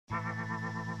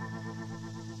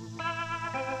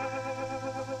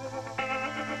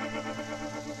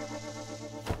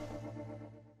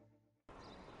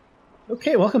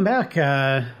Okay, welcome back.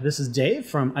 This is Dave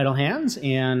from Idle Hands,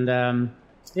 and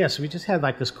yeah, so we just had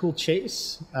like this cool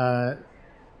chase. Well,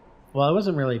 it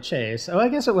wasn't really a chase. Oh, I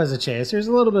guess it was a chase. There's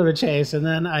a little bit of a chase, and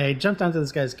then I jumped onto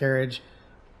this guy's carriage,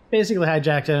 basically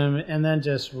hijacked him, and then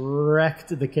just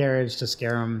wrecked the carriage to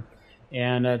scare him,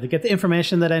 and to get the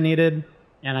information that I needed,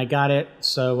 and I got it.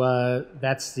 So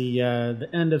that's the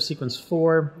end of sequence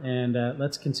 4, and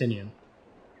let's continue.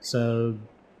 So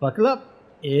buckle up.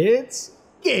 It's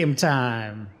game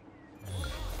time!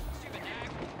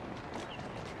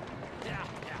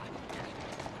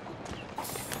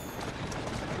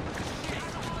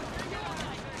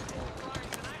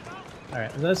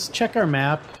 Alright, let's check our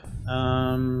map.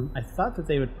 I thought that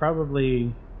they would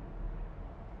probably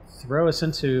throw us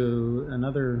into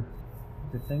another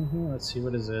thing here. Let's see,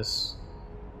 what is this?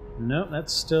 Nope,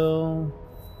 that's still...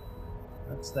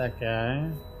 that's that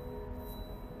guy.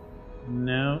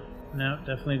 Nope. No,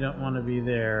 definitely don't want to be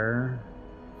there.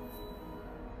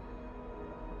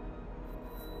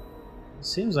 It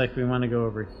seems like we want to go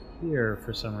over here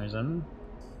for some reason.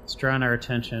 It's drawing our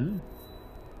attention.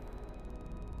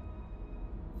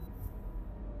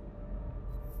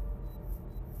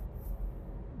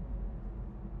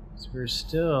 So we're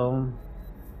still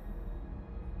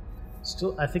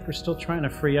I think we're still trying to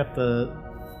free up the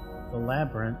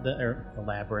labyrinth,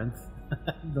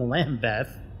 the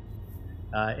Lambeth.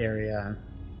 Area.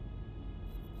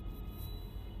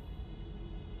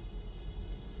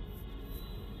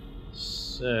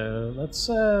 So let's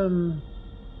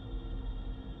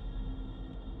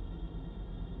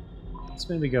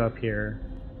maybe go up here,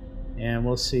 and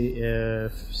we'll see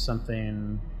if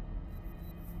something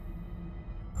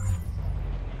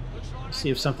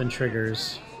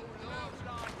triggers.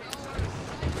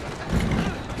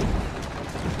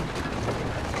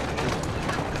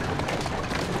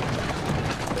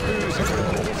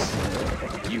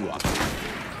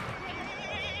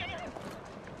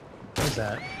 What is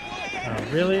that? Oh,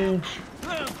 really?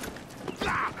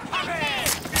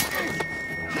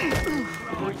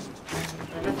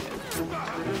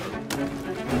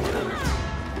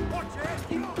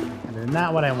 That is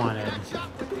not what I wanted.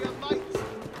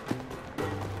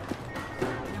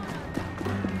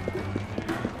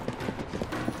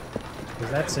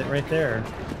 Because that's it right there.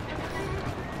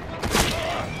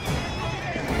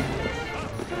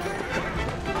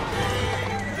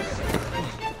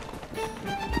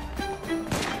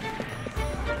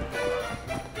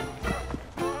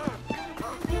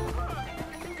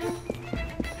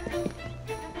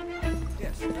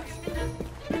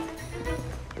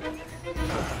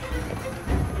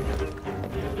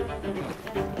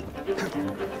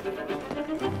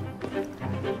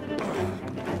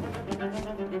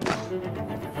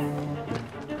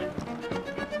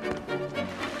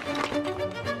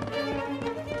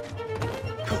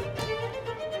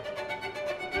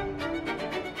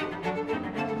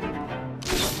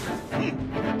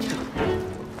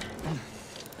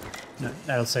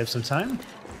 That'll save some time.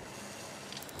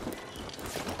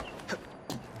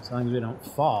 As long as we don't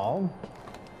fall.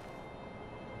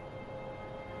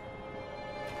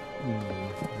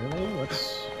 Really?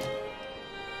 What's...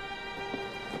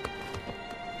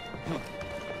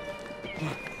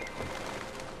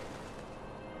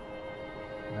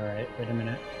 Alright, wait a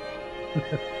minute.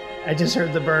 I just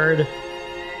heard the bird.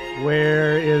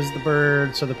 Where is the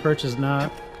bird? So the perch is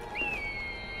not...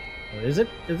 Or is it?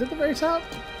 Is it the very top?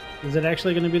 Is it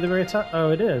actually going to be the very top?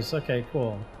 Oh, it is. Okay,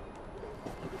 cool.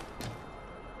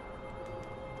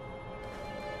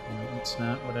 It's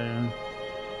not what I...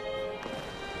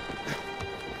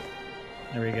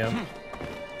 There we go.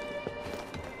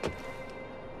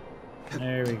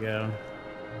 There we go.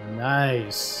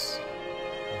 Nice.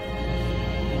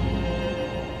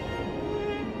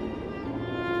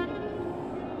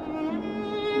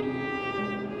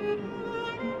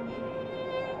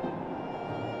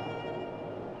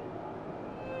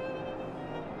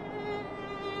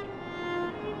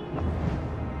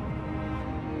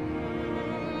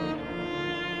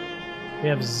 We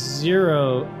have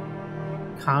 0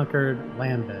 conquered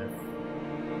Lambeth.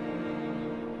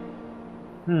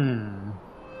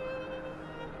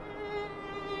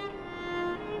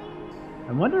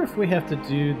 I wonder if we have to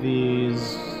do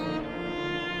these...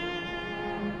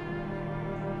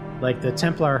 like the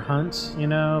Templar hunt, you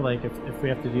know? Like if we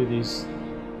have to do these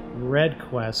red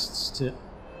quests to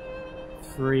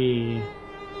free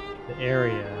the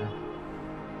area.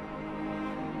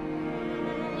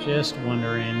 Just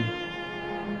wondering.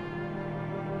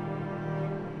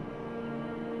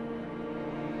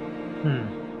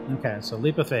 Okay, so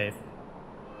leap of faith.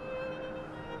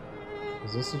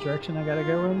 Is this the direction I gotta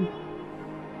go in?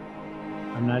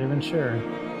 I'm not even sure.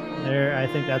 There, I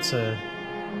think that's the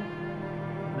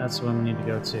one we need to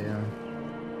go to.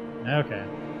 Okay.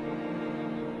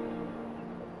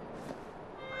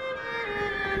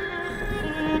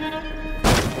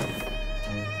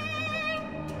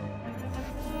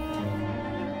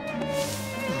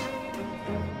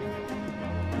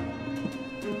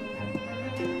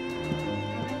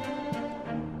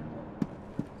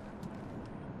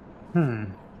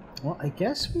 Well, I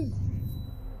guess we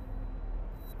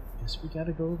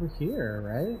gotta go over here,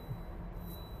 right?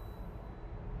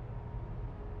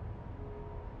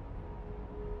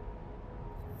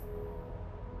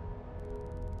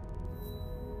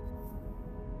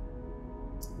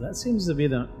 That seems to be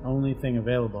the only thing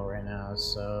available right now,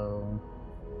 so...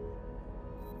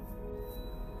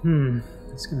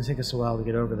 It's gonna take us a while to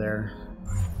get over there.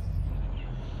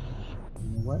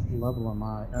 What level am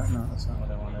I? Oh, no, that's not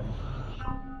what I wanted.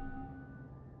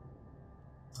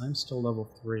 I'm still level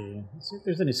 3. Let's see if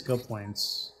there's any skill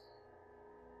points.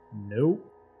 Nope.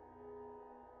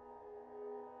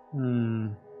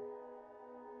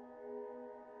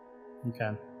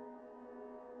 Okay.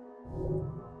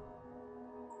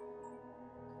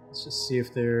 Let's just see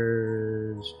if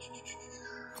there's...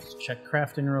 Let's check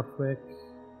crafting real quick.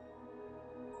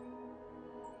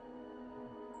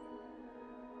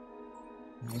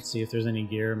 Let's see if there's any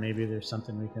gear. Maybe there's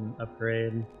something we can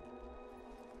upgrade.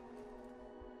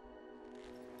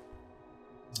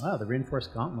 Wow, the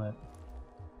reinforced gauntlet.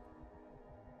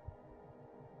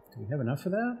 Do we have enough for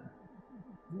that?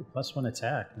 Ooh, +1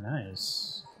 attack.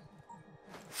 Nice.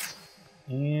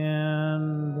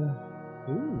 And...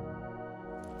 Ooh.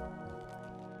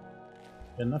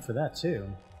 Got enough for that, too.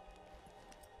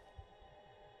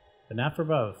 But not for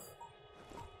both.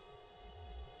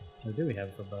 Or do we have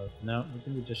it for both? No, we're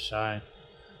going to be just shy.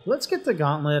 Let's get the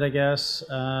gauntlet, I guess.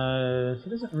 It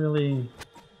doesn't really...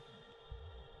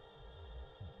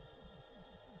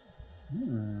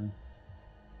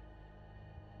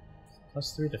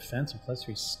 +3 defense and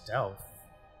 +3 stealth.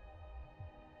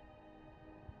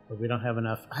 But we don't have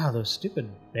enough... those stupid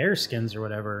bear skins or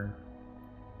whatever.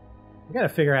 We gotta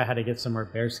figure out how to get some more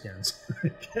bear skins.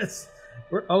 Because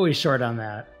we're always short on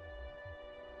that.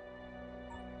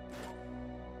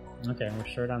 Okay, we're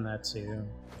short on that too.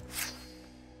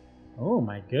 Oh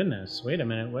my goodness. Wait a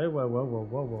minute. Whoa, whoa, whoa, whoa,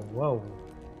 whoa, whoa, whoa.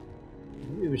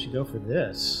 Maybe we should go for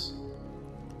this.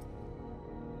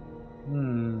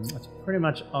 That's pretty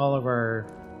much all of our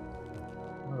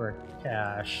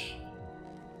cash.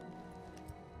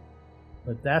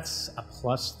 But that's a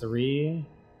 +3.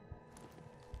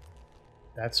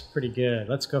 That's pretty good.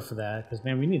 Let's go for that, because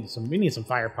man, we need some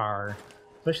firepower,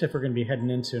 especially if we're going to be heading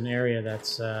into an area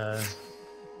that's a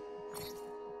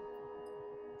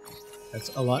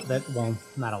lot well,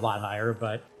 not a lot higher,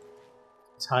 but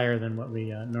it's higher than what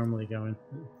we normally go in.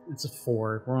 It's a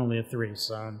 4. We're only a 3,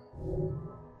 so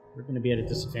we're going to be at a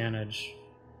disadvantage.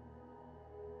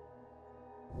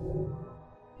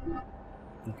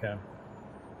 Okay.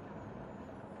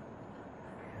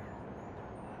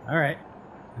 All right.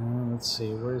 Let's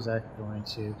see, where's that going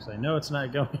to? Because I know it's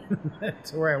not going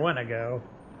to where I want to go.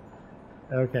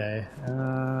 Okay.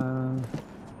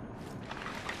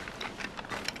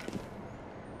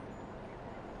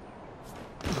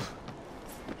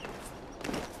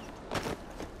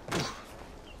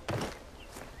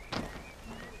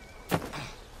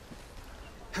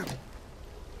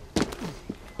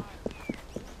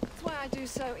 That's why I do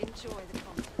so enjoy the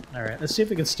combat. All right, let's see if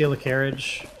we can steal a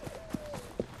carriage.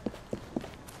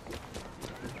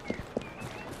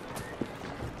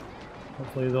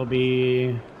 Hopefully there'll be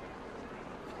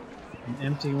an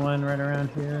empty one right around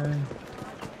here.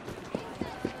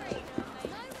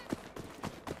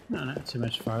 No, not too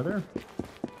much farther.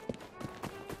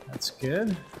 That's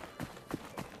good.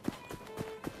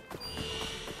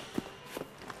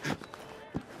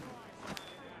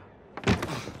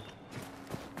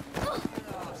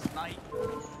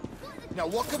 Now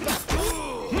what could that?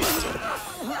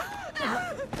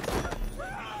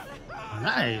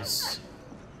 Nice.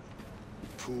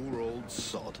 Poor old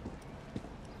sod.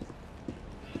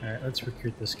 Alright, let's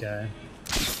recruit this guy.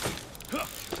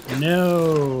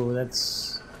 No,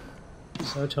 that's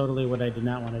so totally what I did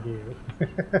not want to do.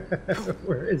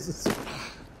 Where is this?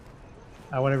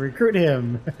 I want to recruit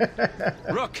him.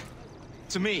 Rook!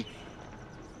 To me!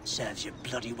 Serves you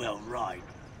bloody well right.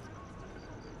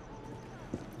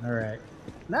 Alright.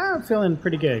 Now I'm feeling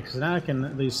pretty good, because now I can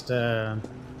at least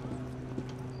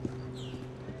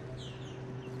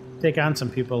take on some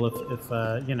people if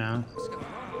you know.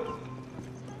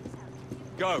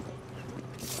 Go!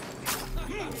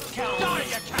 Die,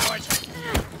 you coward!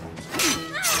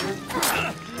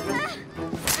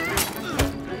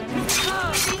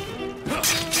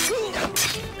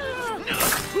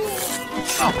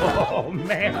 Oh,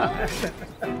 man.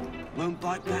 Won't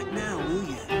bite back now, will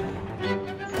you?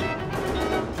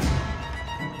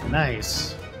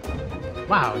 Nice.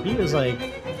 Wow, he is like...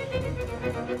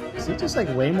 Is he just like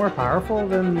way more powerful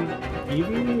than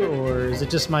Evie, or is it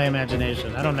just my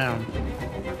imagination? I don't know.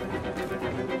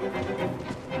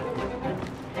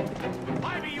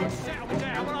 Maybe you'll settle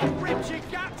down when I rip your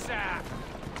guts out.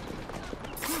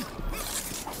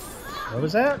 What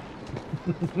was that?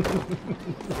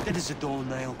 Dead as a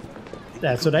doornail.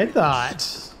 That's what I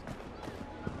thought.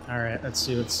 Alright, let's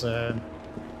see what's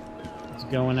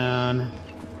going on.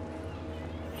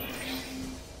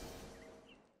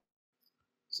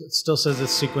 So it still says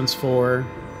it's sequence 4,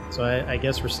 so I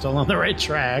guess we're still on the right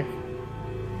track.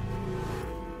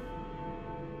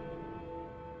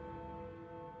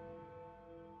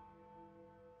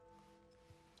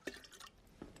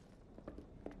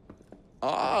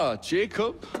 Ah,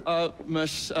 Jacob,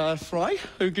 Miss Frye,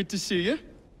 how good to see you.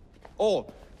 Oh,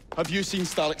 have you seen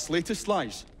Starrick's latest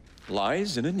lies?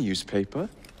 Lies in a newspaper?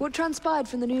 What transpired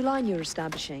from the new line you're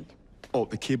establishing? Oh,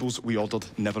 the cables we ordered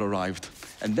never arrived.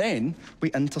 And then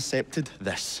we intercepted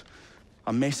this.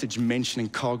 A message mentioning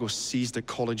cargo seized at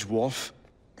College Wharf.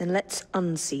 Then let's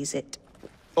unseize it.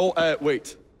 Oh,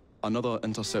 wait. Another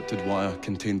intercepted wire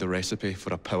contained the recipe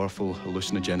for a powerful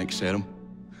hallucinogenic serum.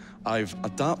 I've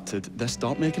adapted this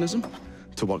dart mechanism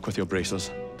to work with your bracers.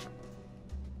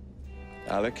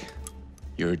 Alec,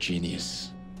 you're a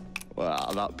genius.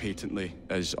 Well, that patently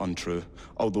is untrue.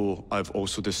 Although I've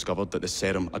also discovered that the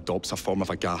serum adopts a form of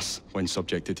a gas when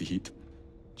subjected to heat.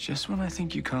 Just when I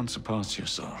think you can't surpass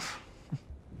yourself.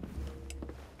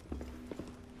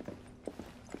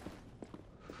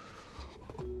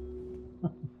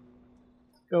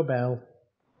 Go, Belle.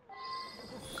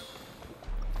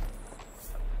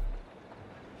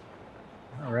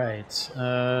 Alright.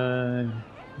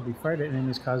 We fired at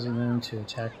enemies, causing them to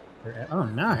attack their... Oh,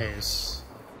 nice!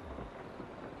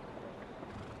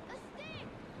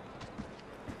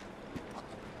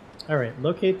 Alright,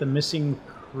 locate the missing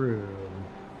crew.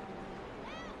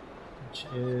 Which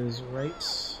is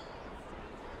right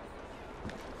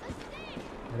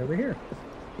over here.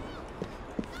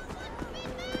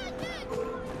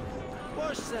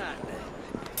 What's that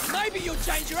then? Maybe you'll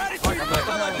change your attitude.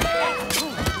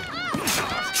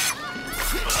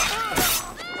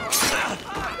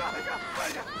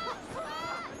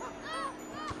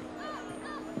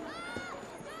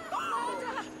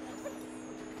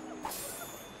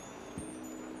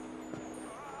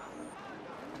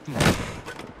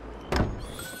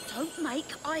 Don't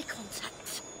make eye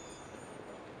contact.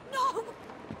 No!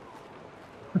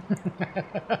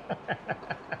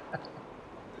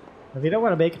 If you don't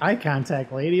want to make eye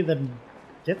contact, lady, then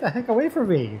get the heck away from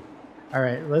me. All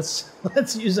right, let's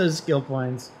use those skill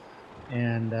points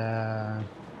and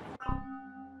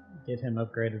get him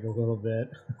upgraded a little bit.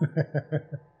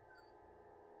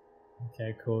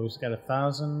 Okay, cool. He's got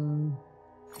 1,000.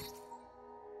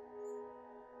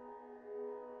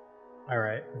 All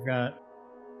right, we've got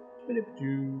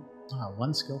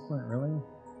one skill point, really.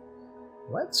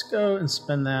 Let's go and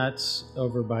spend that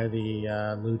over by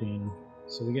the looting,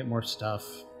 so we get more stuff.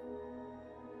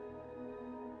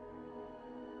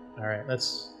 All right,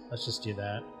 let's just do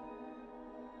that.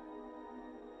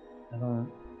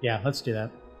 Yeah, let's do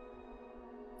that.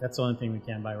 That's the only thing we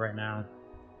can buy right now.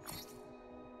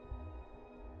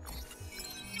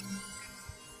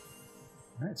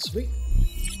 All right, sweet.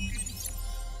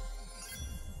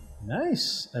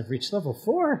 Nice. I've reached level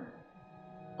 4.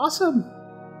 Awesome.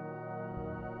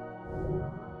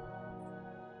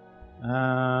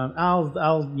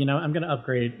 I'm gonna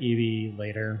upgrade Evie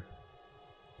later.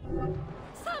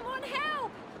 Someone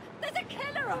help! There's a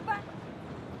killer about.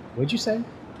 What'd you say?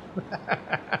 I'm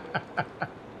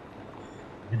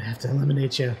gonna have to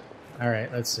eliminate you. All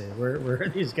right, let's see. Where are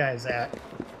these guys at?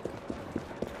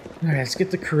 All right, let's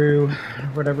get the crew.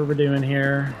 Whatever we're doing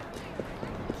here.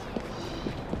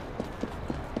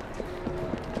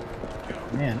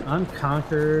 Man,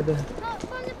 unconquered. Not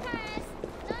from the past.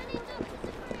 Learning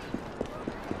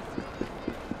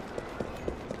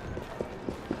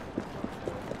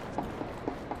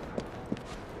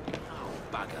Oh,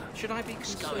 bugger. Should I be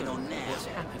going on now? What's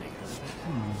happening?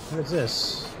 What is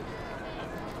this?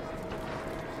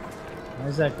 Why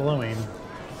is that glowing?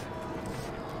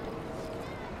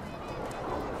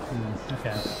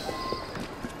 Okay.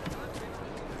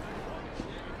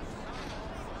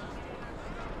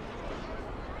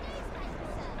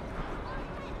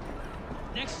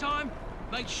 Next time,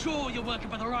 make sure you're working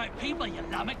for the right people, you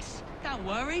lummox. Don't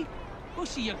worry. We'll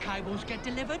see your cables get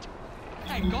delivered.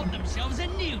 They've got themselves a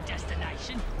new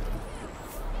destination.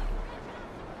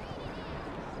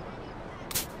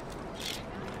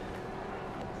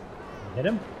 Hit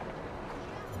him?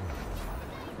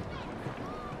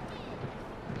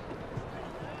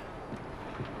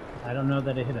 I don't know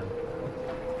that I hit him.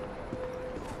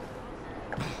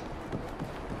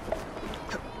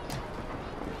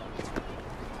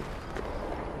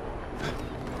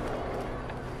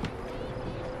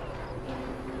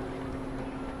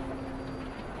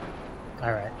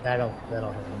 All right, that'll hit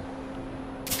him.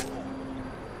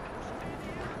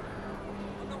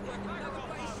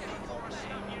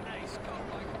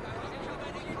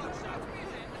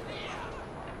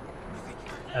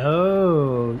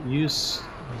 Oh, use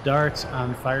darts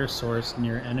on fire source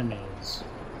near enemies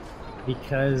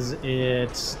because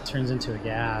it turns into a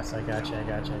gas. I gotcha.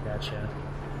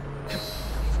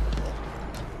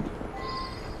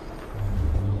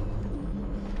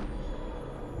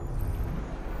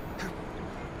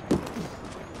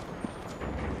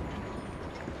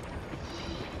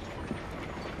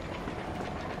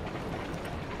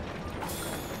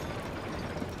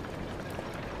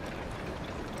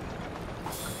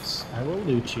 I will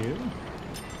loot you.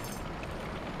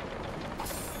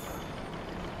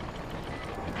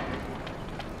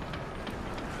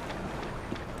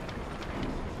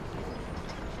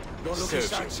 Not looking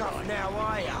so tough now,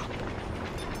 are ya?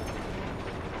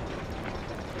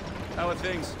 How are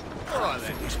things? I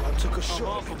think this one took a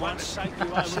shot. For one to take you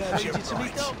over and feed you to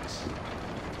me dogs.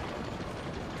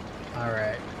 All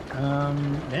right.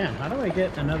 Man, how do I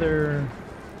get another?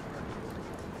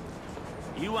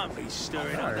 You won't be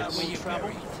stirring up that more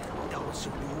trouble. Dance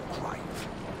on your grave.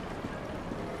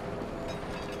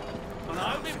 And I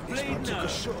hope it bleed Took now. a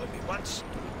shot at me once.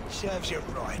 Serves you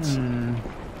right.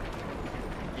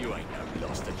 You ain't no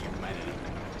lost to humanity.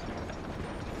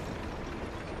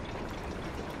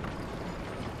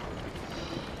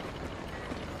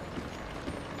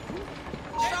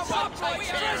 Shut up, mate!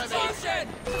 Interception!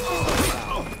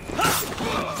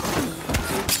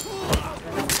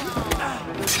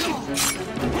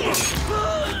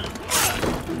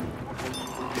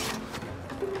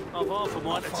 I've often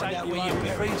wanted to take you over and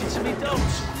feed you to me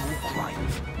dogs.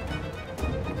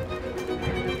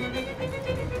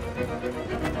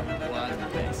 One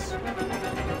less.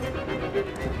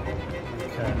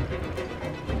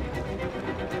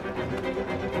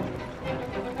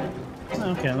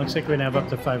 Okay, looks like we're gonna have up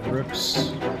to 5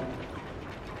 rooks.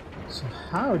 So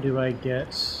how do I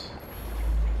get?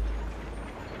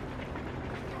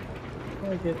 How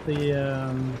do I get the?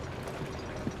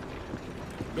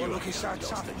 Not looking so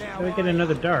tough now. How do I get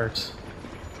another dart?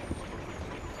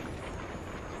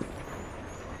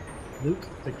 Loot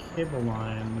the cable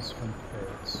lines from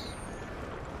pits.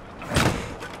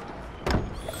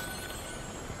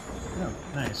 Oh,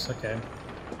 nice. Okay.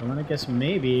 I'm gonna guess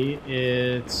maybe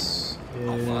it's.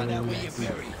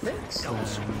 Pits,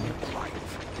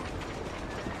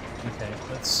 okay,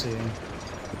 let's see. Is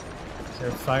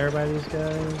there fire by these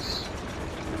guys?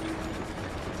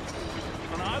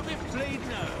 And I hope it bleed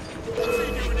now.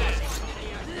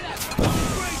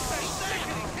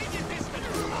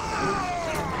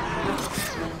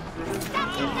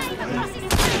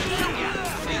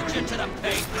 Feed you to the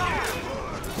pig.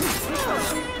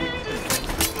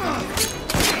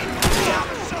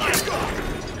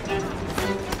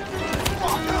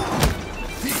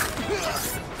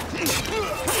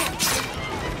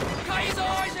 Cut his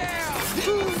eyes out!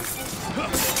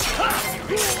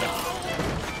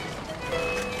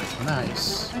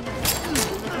 Nice.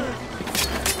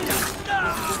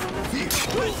 He's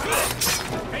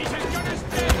as good as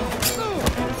dead.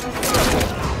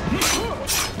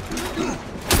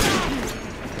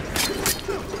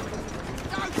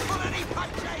 Don't pull any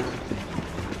punches!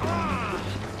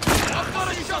 I've got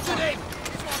a shot at him!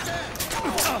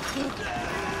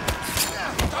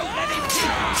 Don't let him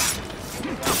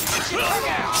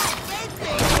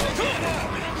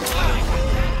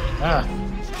Ah.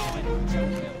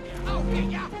 I'll get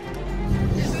ya!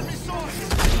 He's in resource!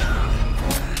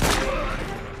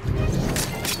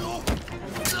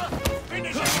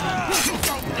 Finish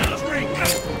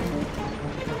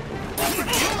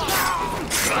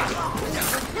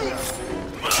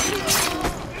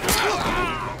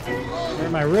Where are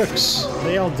my rooks? Are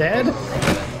they all dead?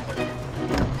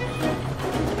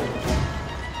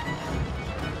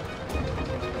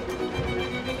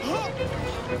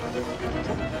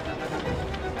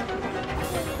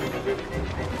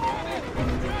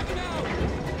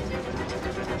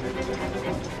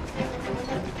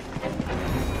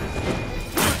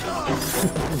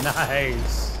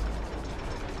 Nice.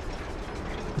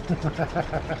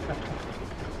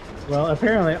 Well,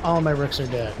 apparently all my rooks are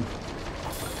dead.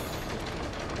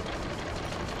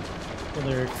 So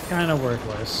they're kind of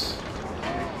worthless.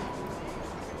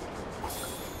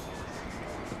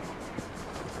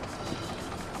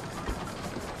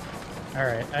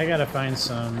 Alright, I gotta find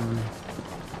some...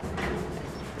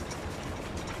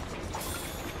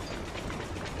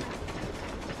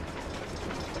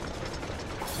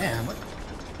 Man, what?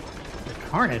 The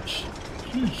carnage.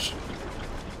 Sheesh.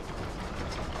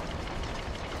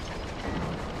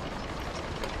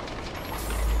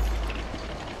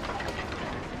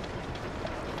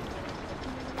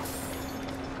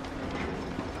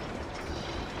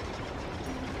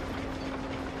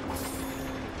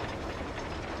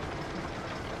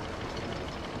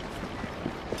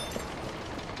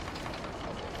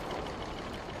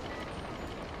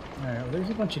 Alright, well, there's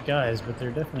a bunch of guys, but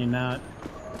they're definitely not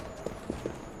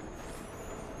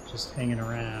just hanging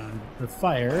around. The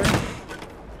fire.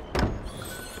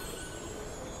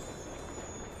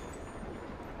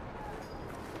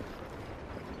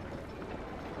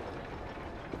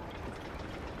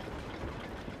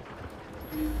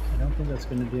 I don't think that's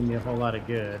going to do me a whole lot of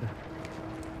good.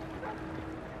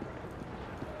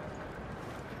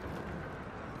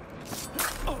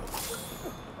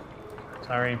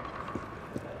 Sorry.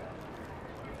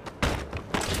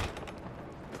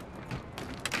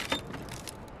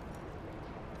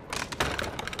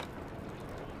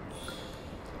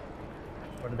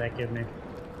 What did that give me?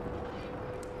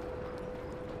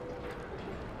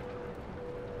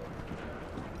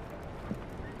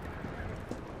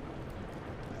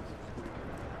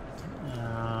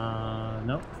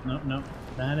 Nope, nope, nope.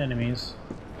 Bad enemies.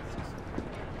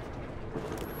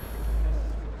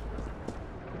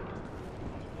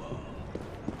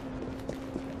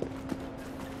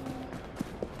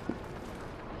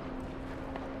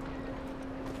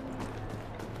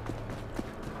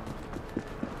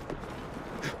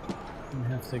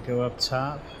 To go up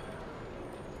top.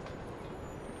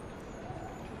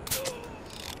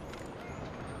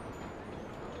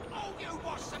 Oh, you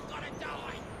boss have gotta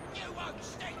die! You won't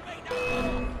sting me no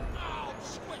more! I'll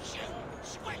squish you!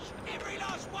 Squish every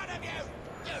last one of you!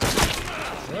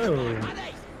 Whoa.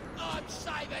 Honey, I'm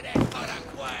saving it for the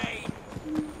queen!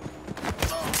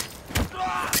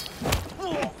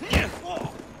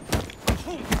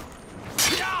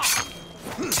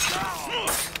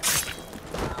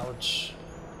 Ouch.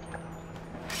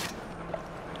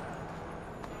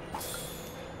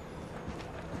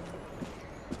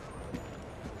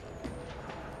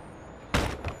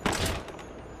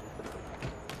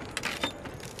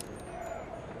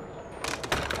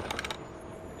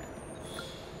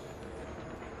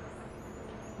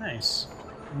 Nice.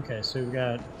 Okay, so we've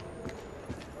got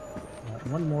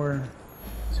one more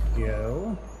to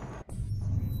go.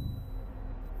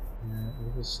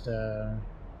 We'll just, is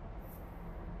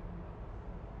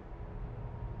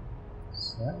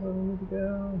that where we need to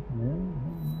go? No.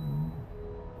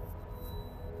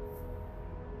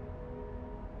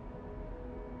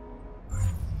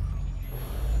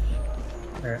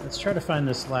 Alright, let's try to find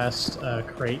this last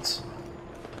crate.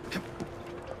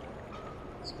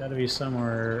 It's got to be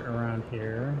somewhere around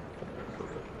here.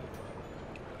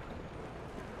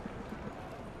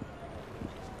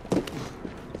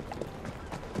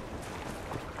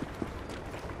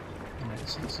 Alright,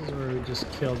 so this is where we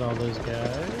just killed all those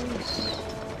guys.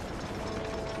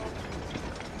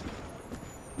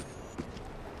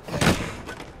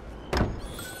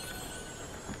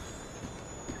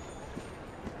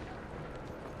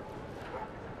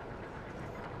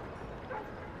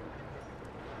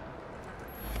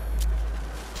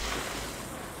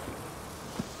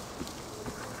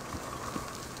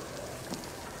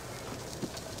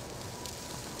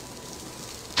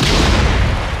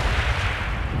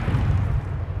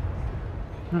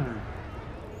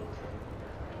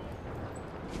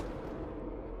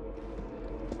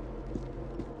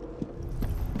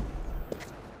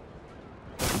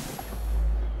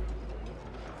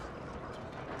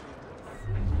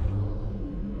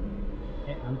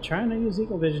 I'm trying to use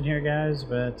eagle vision here, guys,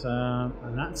 but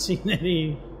I'm not seeing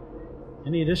any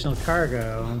additional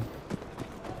cargo.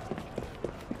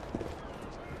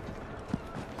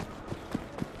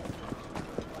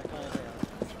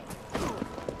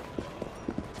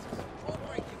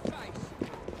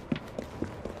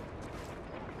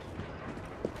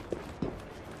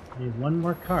 Need one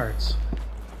more cart.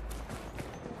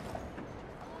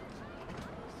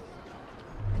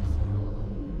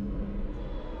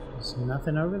 There's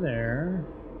nothing over there.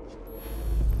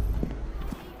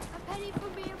 A penny for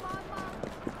me and my mum.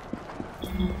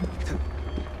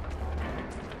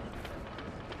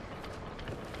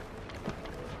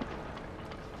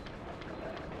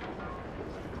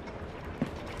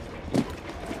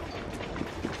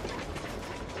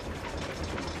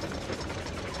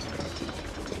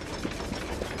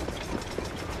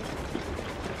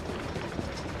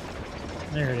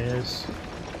 There it is.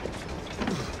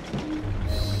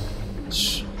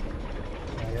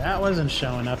 That wasn't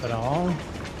showing up at all.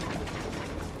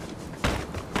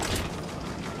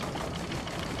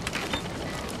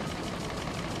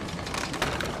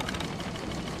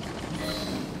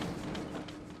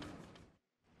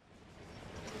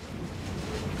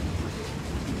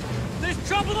 There's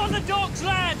trouble on the docks,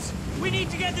 lads! We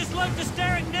need to get this load to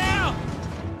Starrick now!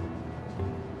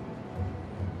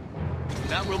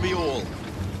 That will be all.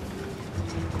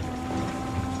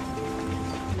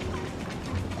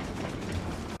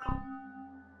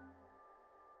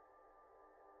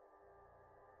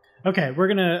 Okay, we're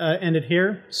gonna end it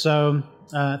here. So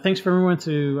thanks for everyone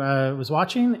who was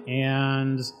watching,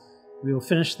 and we will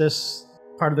finish this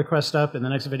part of the quest up in the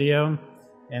next video,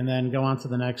 and then go on to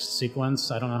the next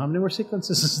sequence. I don't know how many more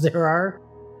sequences there are,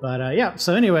 but yeah.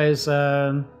 So anyways,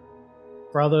 for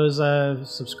all those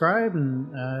subscribe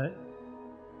and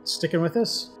sticking with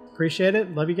us, appreciate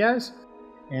it. Love you guys,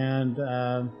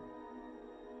 and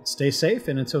stay safe.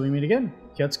 And until we meet again,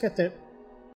 Kjotskete.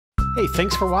 Hey,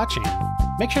 thanks for watching.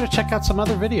 Make sure to check out some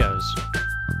other videos.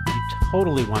 You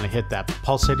totally want to hit that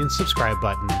pulsating subscribe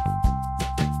button.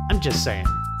 I'm just saying.